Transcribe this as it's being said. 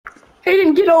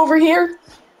Hayden, get over here.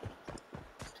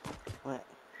 What?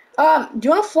 Do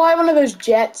you want to fly one of those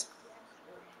jets?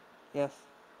 Yes.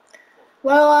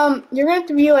 Well, you're gonna have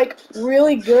to be like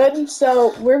really good,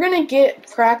 so we're gonna get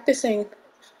practicing.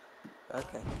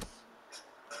 Okay.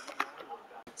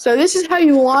 So this is how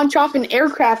you launch off an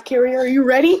aircraft carrier. Are you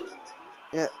ready?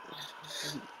 Yeah.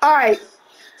 Alright.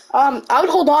 I would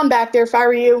hold on back there if I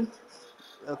were you.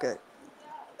 Okay.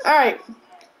 Alright.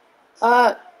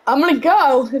 I'm gonna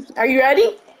go. Are you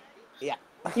ready? Yeah.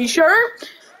 You sure?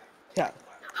 Yeah.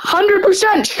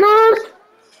 100% sure?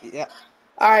 Yeah.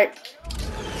 Alright.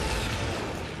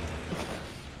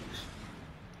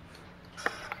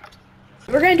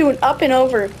 We're gonna do an up and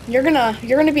over. You're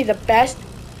gonna be the best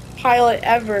pilot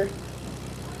ever.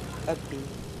 Okay.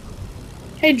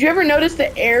 Hey, did you ever notice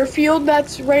the airfield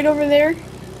that's right over there?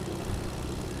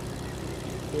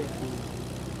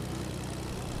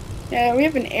 Yeah, we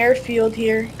have an airfield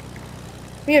here.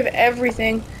 We have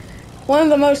everything. One of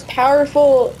the most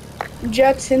powerful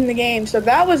jets in the game. So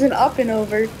that was an up and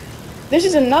over. This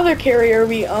is another carrier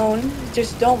we own.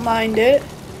 Just don't mind it.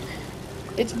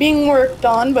 It's being worked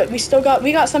on, but we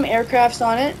got some aircrafts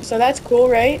on it, so that's cool,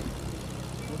 right?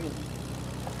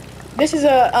 This is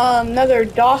another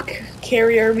dock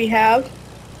carrier we have.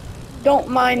 Don't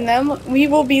mind them. We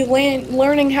will be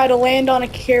learning how to land on a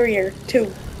carrier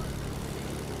too.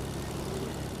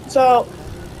 So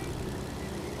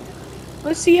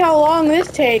let's see how long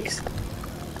this takes.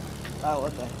 Oh,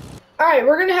 okay. Alright,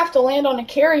 we're gonna have to land on a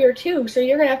carrier too, so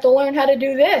you're gonna have to learn how to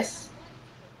do this.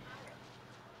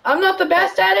 I'm not the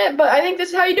best at it, but I think this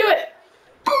is how you do it.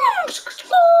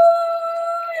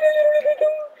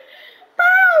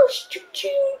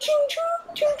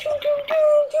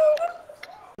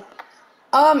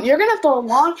 You're gonna have to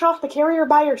launch off the carrier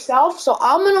by yourself, so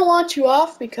I'm gonna launch you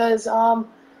off because,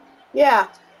 yeah.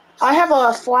 I have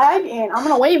a flag and I'm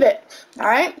gonna wave it.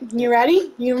 Alright, you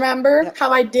ready? You remember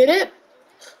how I did it?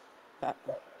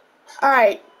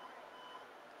 Alright.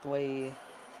 Wait.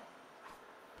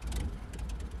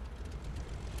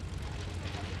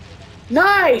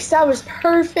 Nice! That was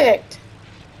perfect.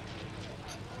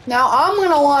 Now I'm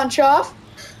gonna launch off.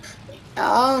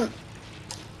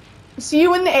 See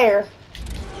you in the air.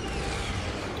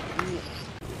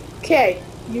 Okay,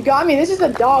 you got me. This is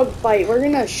a dog fight. We're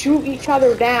gonna shoot each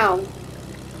other down.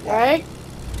 Alright?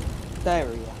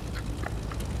 Diarrhea.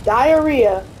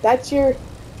 Diarrhea. That's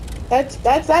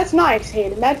nice,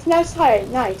 Hayden. That's nice.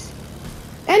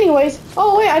 Anyways,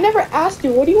 oh wait, I never asked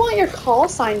you. What do you want your call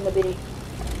sign to be?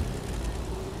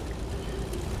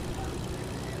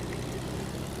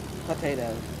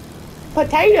 Potatoes.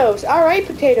 Potatoes. All right,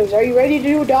 potatoes. Are you ready to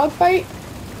do a dog fight?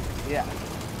 Yeah.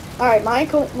 All right, my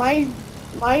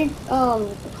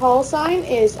call sign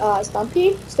is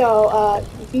Stumpy. So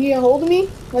if you get a hold of me,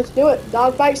 let's do it.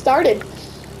 Dog fight started.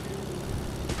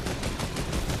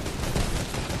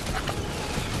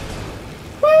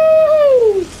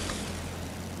 Woo!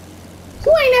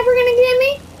 You ain't never gonna get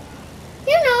me.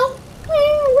 You know,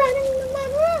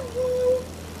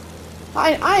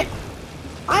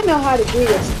 I know how to do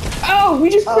this. Oh, we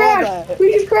just crashed.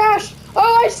 We just crashed.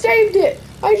 Oh, I saved it.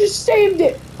 I just saved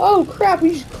it. Oh crap,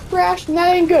 we just crashed and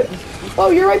that ain't good.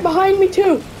 Oh, you're right behind me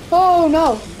too. Oh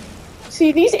no.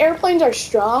 See, these airplanes are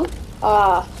strong.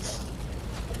 I'm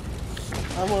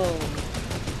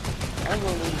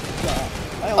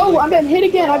been hit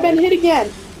again. I've been hit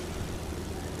again.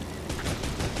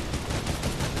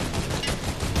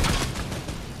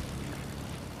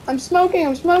 I'm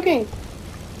smoking.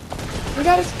 We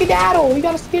gotta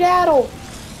skedaddle.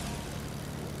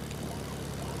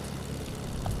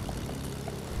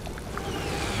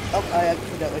 Oh, I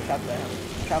accidentally shot the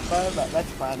chopper, but that's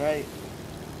fine, right?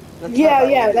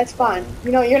 Yeah, that's fine.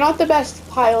 You know, you're not the best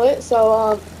pilot,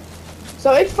 so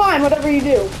it's fine, whatever you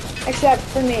do. Except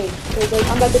for me, because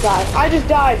I'm about to die. I just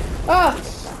died.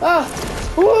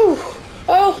 Woo!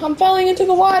 Oh, I'm falling into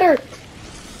the water.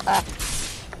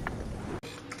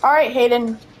 Alright,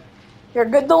 Hayden. You're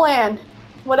good to land.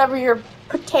 Whatever your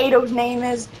potato's name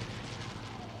is.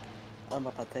 I'm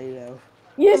a potato.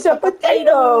 Yes, a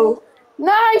potato!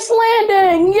 Nice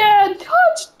landing! Yeah,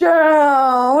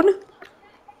 touchdown!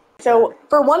 So,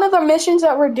 for one of the missions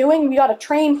that we're doing, we got a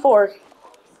train for.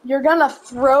 You're gonna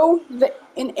throw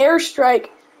an airstrike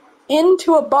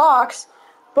into a box,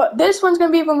 but this one's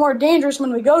gonna be even more dangerous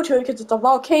when we go to it because it's a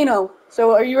volcano.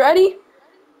 So, are you ready?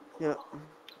 Yeah.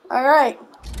 Alright.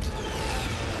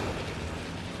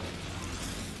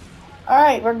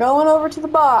 Alright, we're going over to the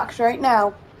box right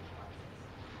now.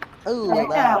 Ooh,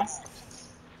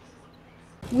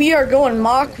 We are going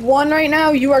Mach 1 right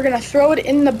now. You are going to throw it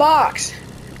in the box.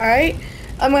 Alright?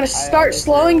 I'm going to start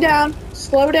slowing down.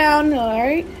 Slow down,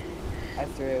 alright? I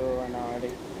threw one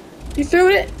already. You threw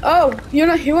it? Oh, you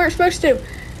weren't supposed to.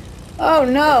 Oh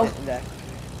no.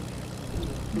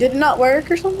 Did it not work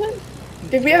or something?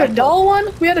 Did we have a dull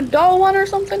one? We had a dull one or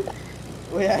something?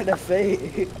 We had a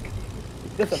fake.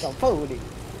 This is a phony.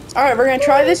 Alright, we're gonna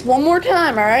try this one more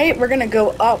time, alright? We're gonna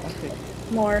go up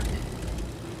more.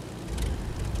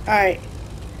 Alright.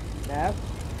 Snap.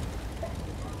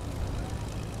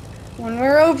 When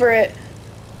we're over it.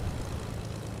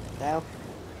 Now.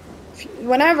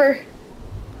 Whenever.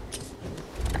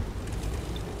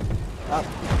 Up.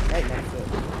 Right next to it.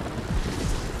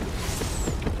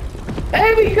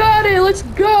 Hey, we got it! Let's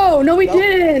go! No, we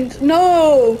didn't!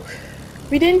 No!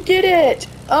 We didn't get it!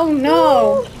 Oh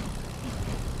no!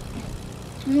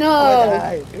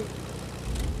 No!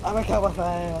 I'm gonna kill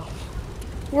myself.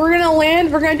 We're gonna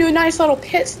land, we're gonna do a nice little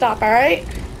pit stop, alright?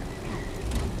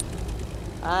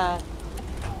 Yeah.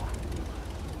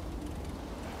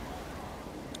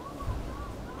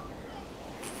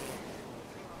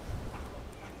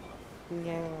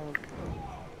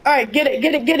 Alright, get it,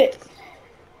 get it, get it!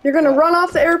 You're gonna run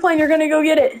off the airplane, you're gonna go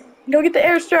get it! Go get the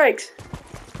airstrikes!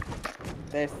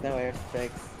 There's no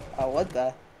airstrikes. Oh, what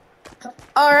the?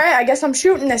 Alright, I guess I'm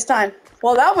shooting this time.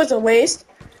 Well, that was a waste.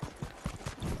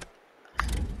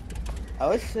 I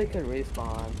wish they could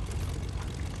respawn.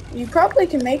 You probably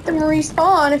can make them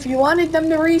respawn if you wanted them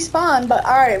to respawn, but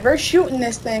alright, we're shooting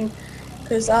this thing.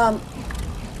 Cause,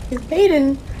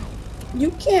 Hayden,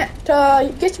 you can't,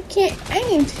 guess you can't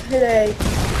aim today.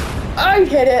 I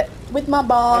hit it with my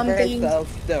bomb thing.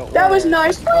 That was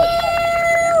nice.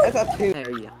 That's up to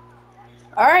you.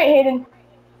 Alright, Hayden.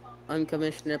 I'm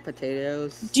Commissioner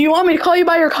Potatoes. Do you want me to call you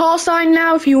by your call sign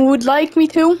now if you would like me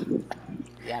to?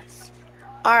 Yes.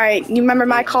 Alright, you remember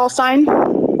my call sign?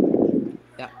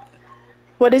 Yeah.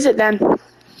 What is it then?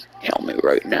 Tell me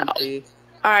right now.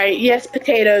 Alright, yes,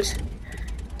 Potatoes.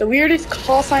 The weirdest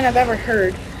call sign I've ever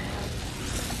heard.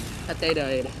 Potato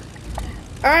head.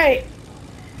 Alright.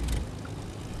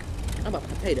 I'm a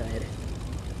potato head.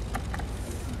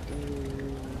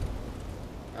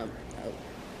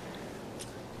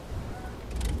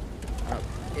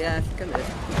 Yeah, I think I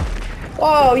missed.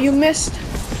 Whoa, you missed.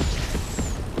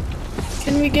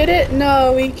 Can we get it?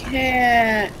 No, we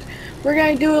can't. We're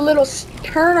gonna do a little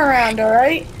turnaround,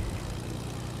 alright?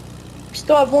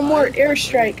 Still have one more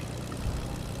airstrike.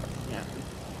 Yeah.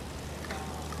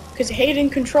 Because Hayden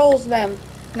controls them.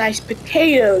 Nice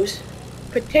potatoes.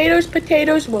 Potatoes,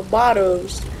 potatoes,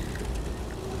 wabatos.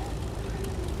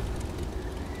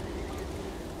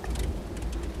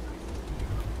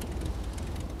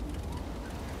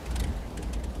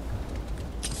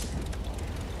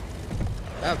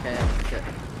 Okay, good.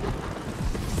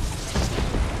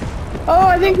 Oh,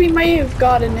 I think we may have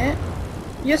gotten it.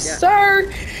 Yes, Yeah.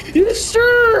 sir! Yes,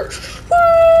 sir!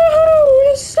 Woo!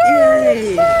 Yes, sir!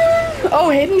 Yay! Yes, sir!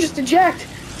 Oh, Hayden just ejected.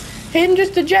 Hayden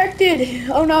just ejected.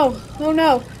 Oh no! Oh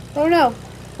no! Oh no!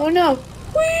 Oh no!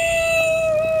 Whee!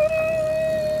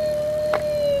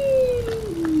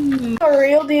 A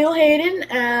real deal,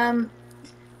 Hayden.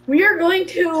 We are going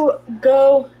to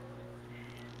go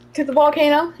to the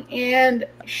volcano and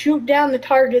shoot down the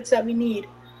targets that we need.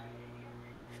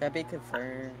 Should I be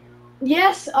confirmed?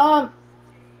 Yes,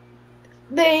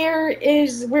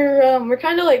 we're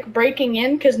kind of like breaking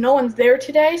in because no one's there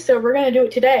today, so we're gonna do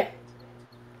it today.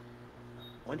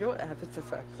 Wonder what happens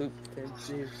if I pooped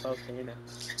into the volcano.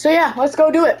 So yeah, let's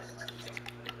go do it.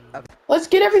 Okay. Let's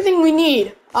get everything we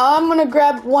need. I'm gonna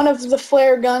grab one of the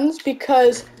flare guns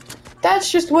because that's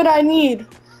just what I need.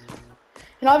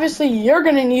 And obviously you're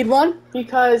gonna need one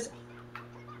because,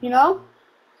 you know,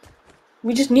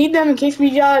 we just need them in case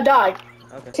we die.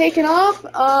 Okay. Taking off,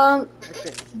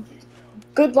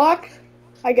 good luck,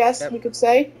 I guess we could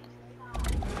say.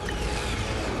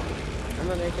 I'm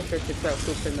gonna make sure to start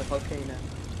pooping in the volcano.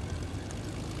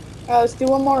 Let's do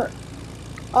one more.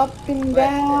 Up and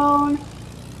down.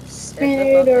 Spin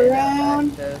it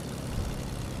around.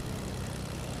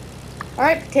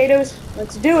 Alright, potatoes,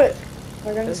 let's do it.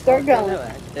 We're gonna start going.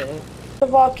 The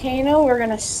volcano, we're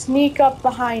gonna sneak up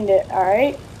behind it,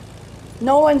 alright?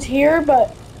 No one's here,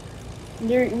 but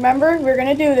you remember, we're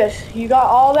gonna do this. You got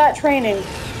all that training.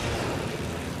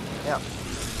 Yep.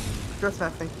 Just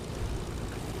nothing.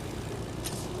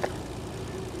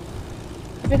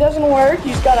 If it doesn't work,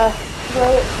 you just gotta throw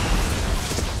it.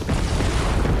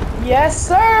 Yes,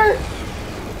 sir!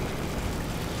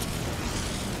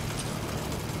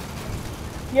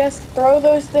 Yes, throw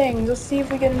those things. Let's see if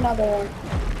we get another one.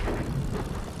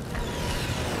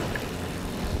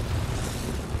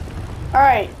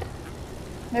 Alright.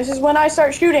 This is when I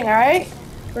start shooting, alright?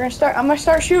 I'm gonna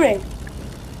start shooting.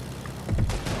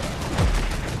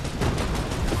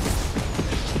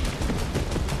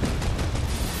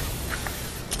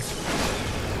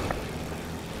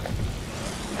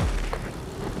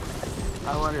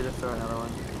 throw another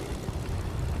one.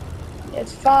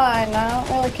 It's fine. I don't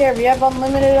really care. We have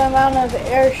unlimited amount of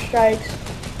airstrikes.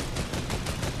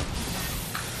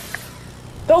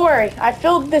 Don't worry. I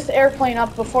filled this airplane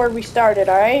up before we started,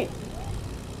 alright?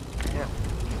 Yeah.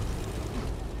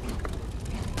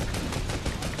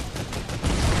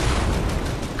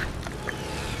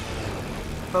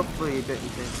 Hopefully you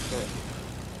didn't jinx it.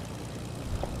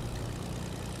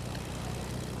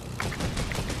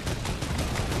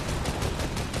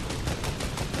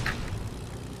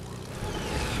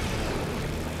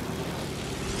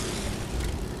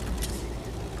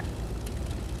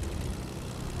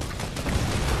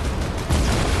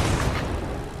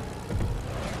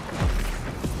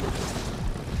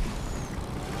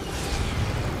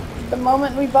 The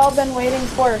moment we've all been waiting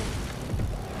for.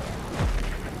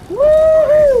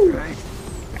 Woo! Right.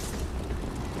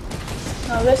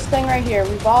 No, this thing right here.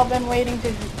 We've all been waiting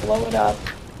to blow it up,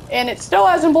 and it still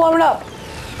hasn't blown up.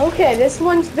 Okay, this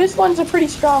one's a pretty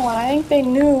strong one. I think they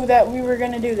knew that we were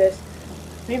gonna do this.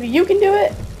 Maybe you can do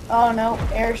it. Oh no,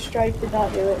 airstrike did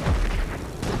not do it.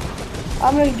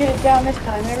 I'm gonna get it down this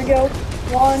time. There we go.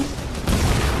 1,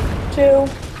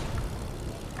 2.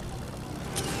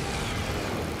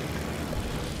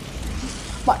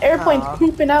 My airplane's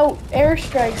pooping out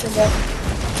airstrikes again.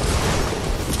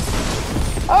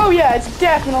 Oh yeah, it's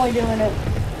definitely doing it.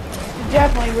 It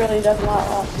definitely really does not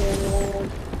want to do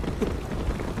anything.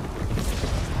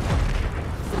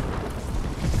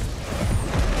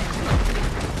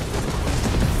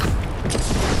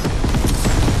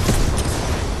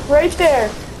 Right there.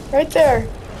 Right there.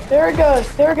 There it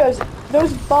goes. There it goes.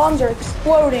 Those bombs are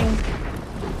exploding.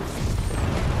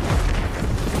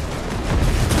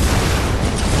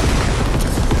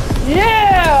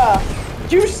 Yeah!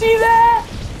 Did you see that?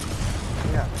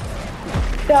 Yeah.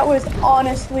 That was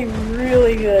honestly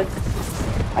really good.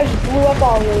 I just blew up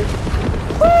all of those.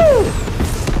 Woo!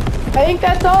 I think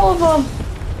that's all of them.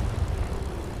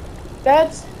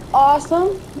 That's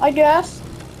awesome, I guess.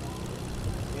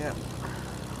 Yeah.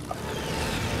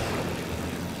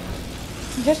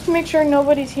 Just to make sure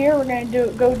nobody's here, we're gonna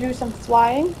go do some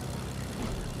flying.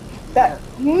 That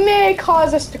may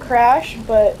cause us to crash,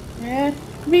 but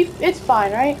it's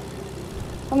fine, right?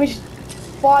 Let me just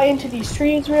fly into these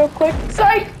trees real quick.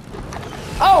 Psych!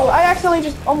 Oh, I accidentally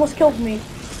just almost killed me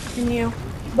and you,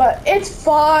 but it's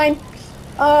fine.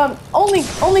 Only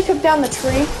took down the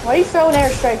tree. Why are you throwing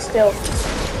airstrikes still?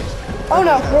 Oh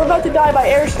no, we're about to die by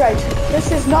airstrikes.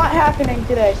 This is not happening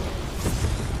today.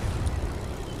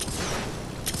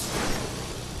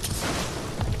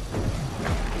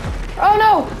 Oh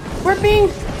no,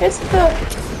 it's the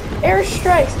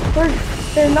airstrikes.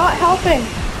 They're not helping.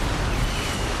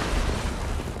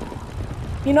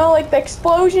 You know, like the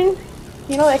explosion.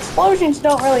 You know, the explosions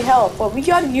don't really help, but we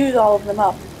gotta use all of them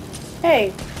up.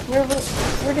 Hey, we're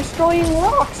destroying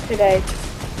rocks today.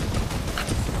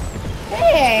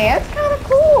 Hey, that's kind of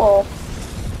cool.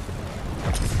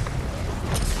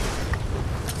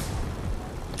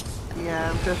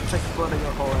 Yeah, I'm just exploding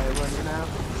a whole island, you know?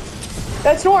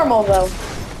 That's normal though.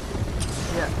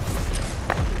 Yeah.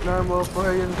 Normal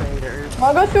for invaders.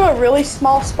 I'll go through a really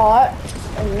small spot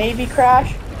and maybe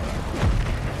crash.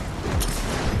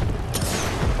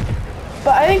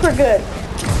 But I think we're good.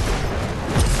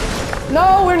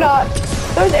 No, we're not.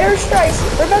 Those airstrikes,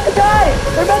 they're about to die.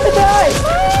 They're about to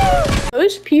die.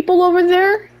 Those people over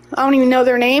there, I don't even know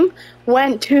their name,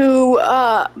 went to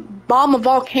bomb a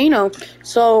volcano.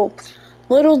 So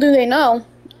little do they know,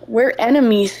 we're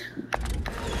enemies.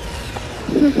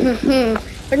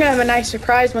 They're gonna have a nice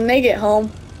surprise when they get home.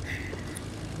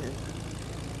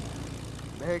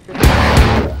 Merry Christmas.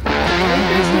 Merry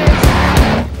Christmas.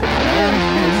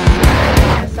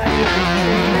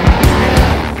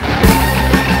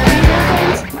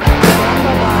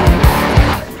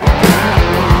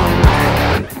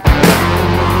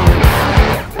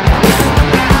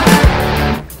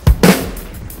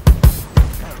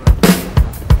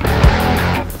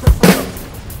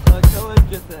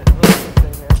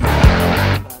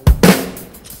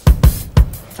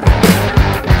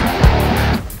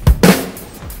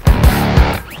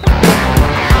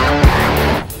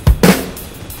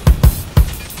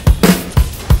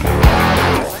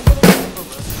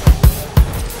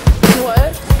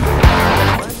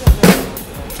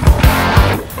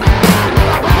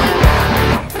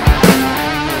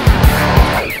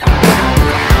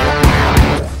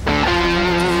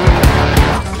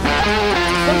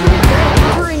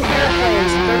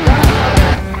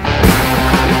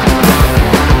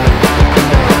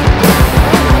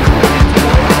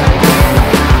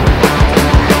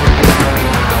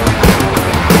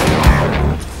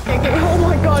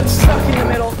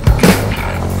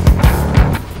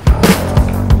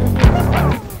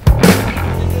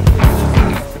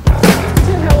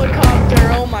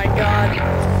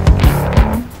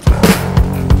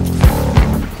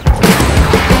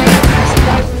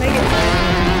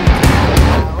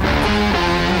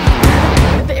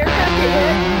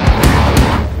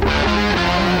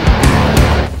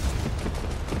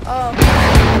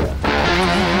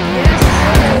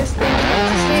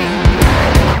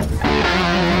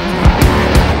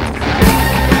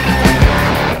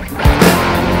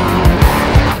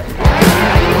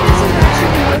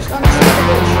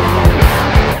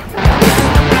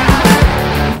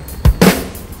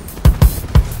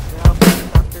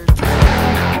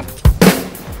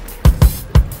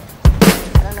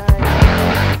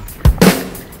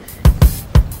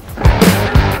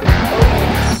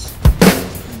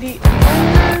 the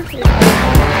owner is...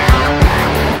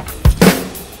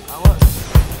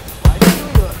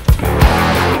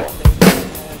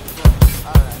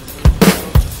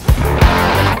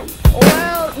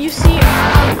 Well, you see,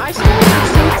 I stole your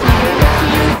suits and gave it to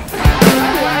you. I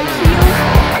lied to you.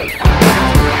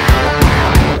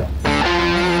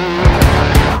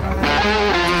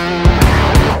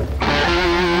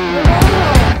 We're going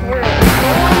home. We're going to.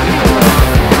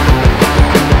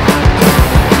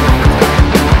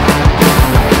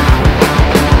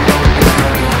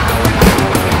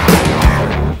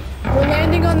 We're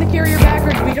landing on the carrier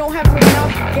backwards. We don't have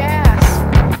enough gas.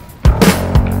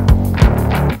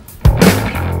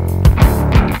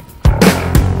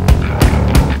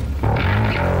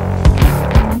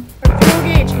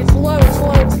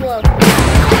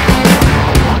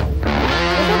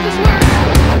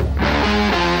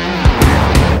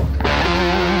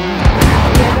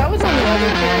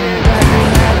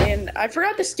 I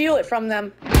forgot to steal it from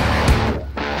them.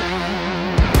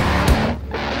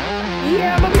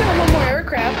 Yeah, but we got one more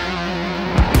aircraft.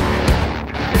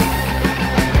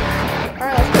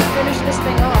 Alright, let's go finish this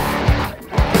thing off.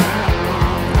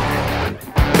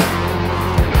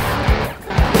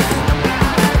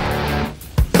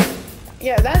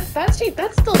 Yeah, that's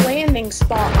the landing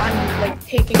spot I'm like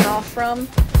taking off from.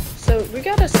 So we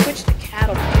gotta switch to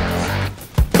catapults.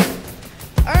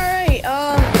 Alright,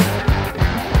 yeah.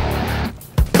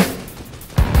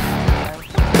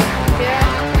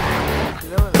 You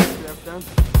know what we should have done?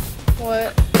 What?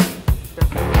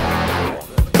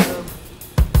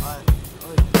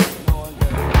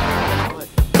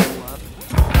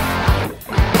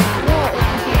 No,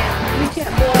 we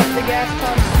can't blow up the gas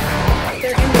pumps.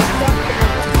 They're indestructible.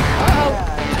 Uh-oh.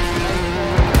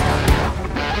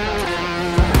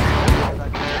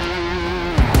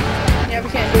 Yeah, we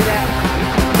can't do that.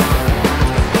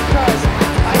 Because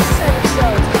I said so.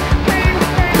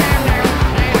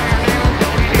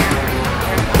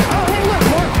 Oh, hey, look,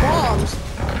 more bombs.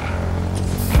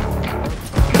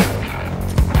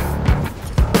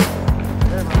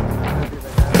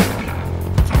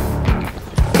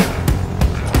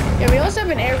 Yeah, we also have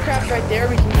an aircraft right there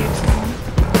we can use.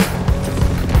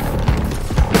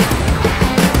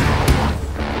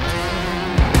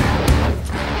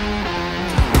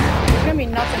 There's gonna be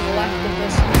nothing left of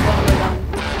this when we're done.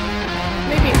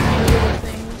 Maybe a few little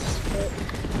things, but...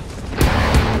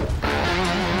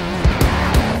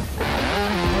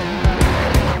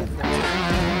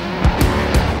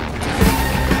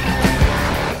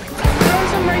 Throw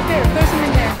some right there. Throw some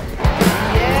in there.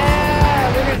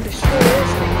 Yeah, we're gonna destroy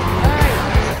this thing. Alright.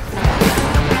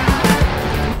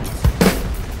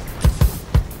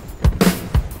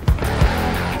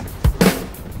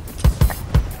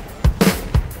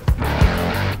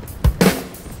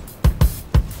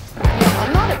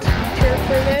 I'm not a teacher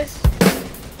for this,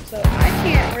 so I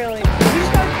can't really... We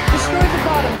just gotta destroy the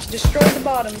bottoms. Destroy the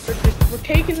bottoms. We're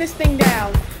taking this thing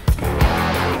down.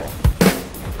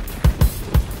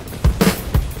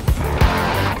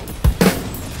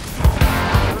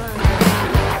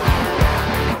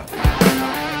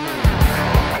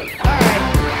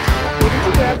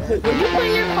 What did you put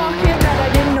in your pocket that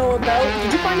I didn't know about?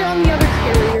 Did you find it on the other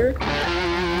carrier?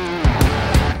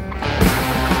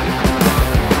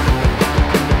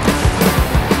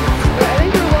 I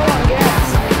think you're low on gas.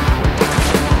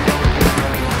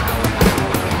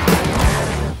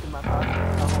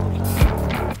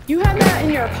 You had that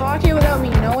in your pocket without me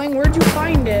knowing? Where'd you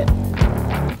find it?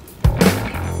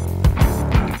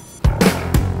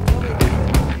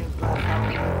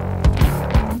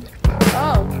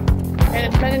 Oh. And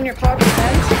it's been in your pocket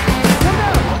since? Come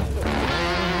on!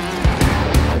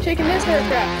 We're taking this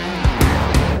aircraft.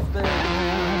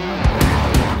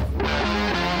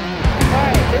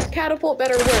 Alright, this catapult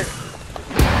better work.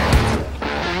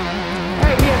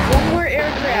 Alright, we have one more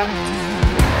aircraft.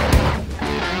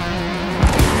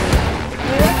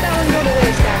 We let that one go to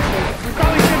waste, actually. We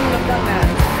probably shouldn't have done that.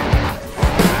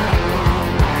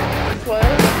 What?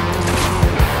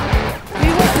 We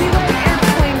let an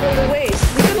airplane go to waste.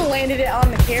 We could have landed it on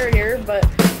the carrier, but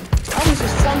I almost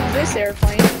just sunk this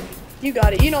airplane. You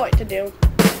got it. You know what to do.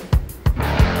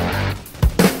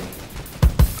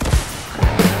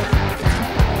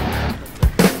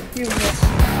 You missed.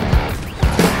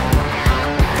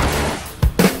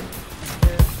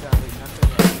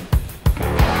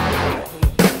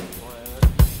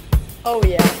 Oh,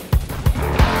 yeah.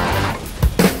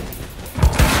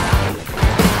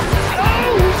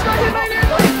 Oh, we just got hit by an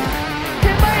airplane!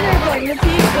 Hit by an airplane!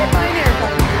 Repeat, hit by an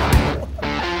airplane.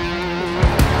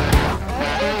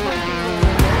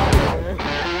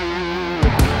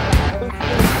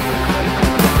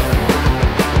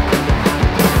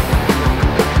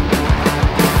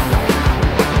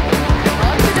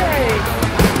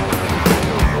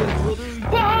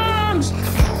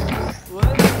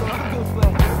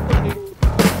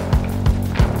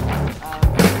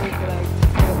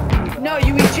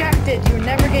 it. You're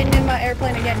never getting in my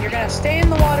airplane again. You're gonna stay in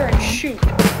the water and shoot.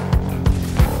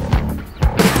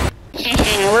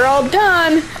 We're all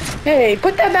done. Hey,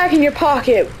 put that back in your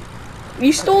pocket.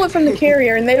 You stole it from the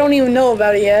carrier and they don't even know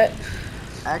about it yet.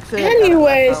 Actually,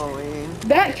 Anyways, I got it last Halloween.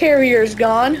 that carrier's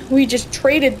gone. We just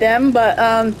traded them, but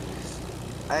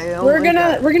we're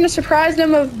gonna surprise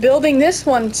them of building this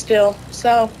one still.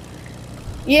 So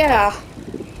yeah.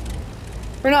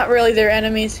 We're not really their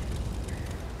enemies.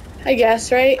 I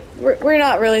guess, right? We're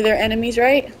not really their enemies,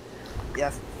 right?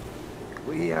 Yes.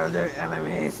 We are their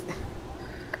enemies.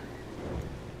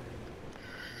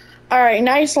 Alright,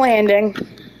 nice landing.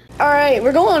 Alright,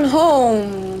 we're going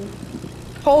home.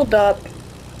 Hold up.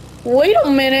 Wait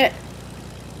a minute.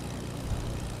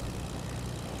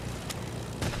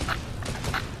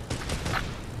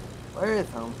 Where is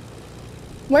home?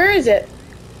 Where is it?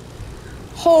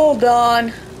 Hold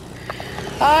on.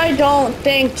 I don't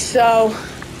think so.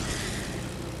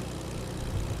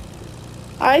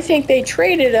 I think they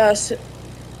traded us.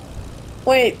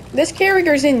 Wait, this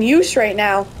carrier's in use right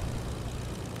now.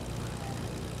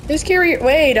 This carrier,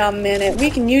 wait a minute, we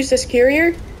can use this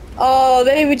carrier? Oh,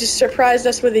 they would just surprised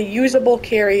us with a usable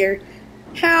carrier.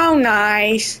 How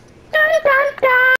nice. Dun, dun, dun.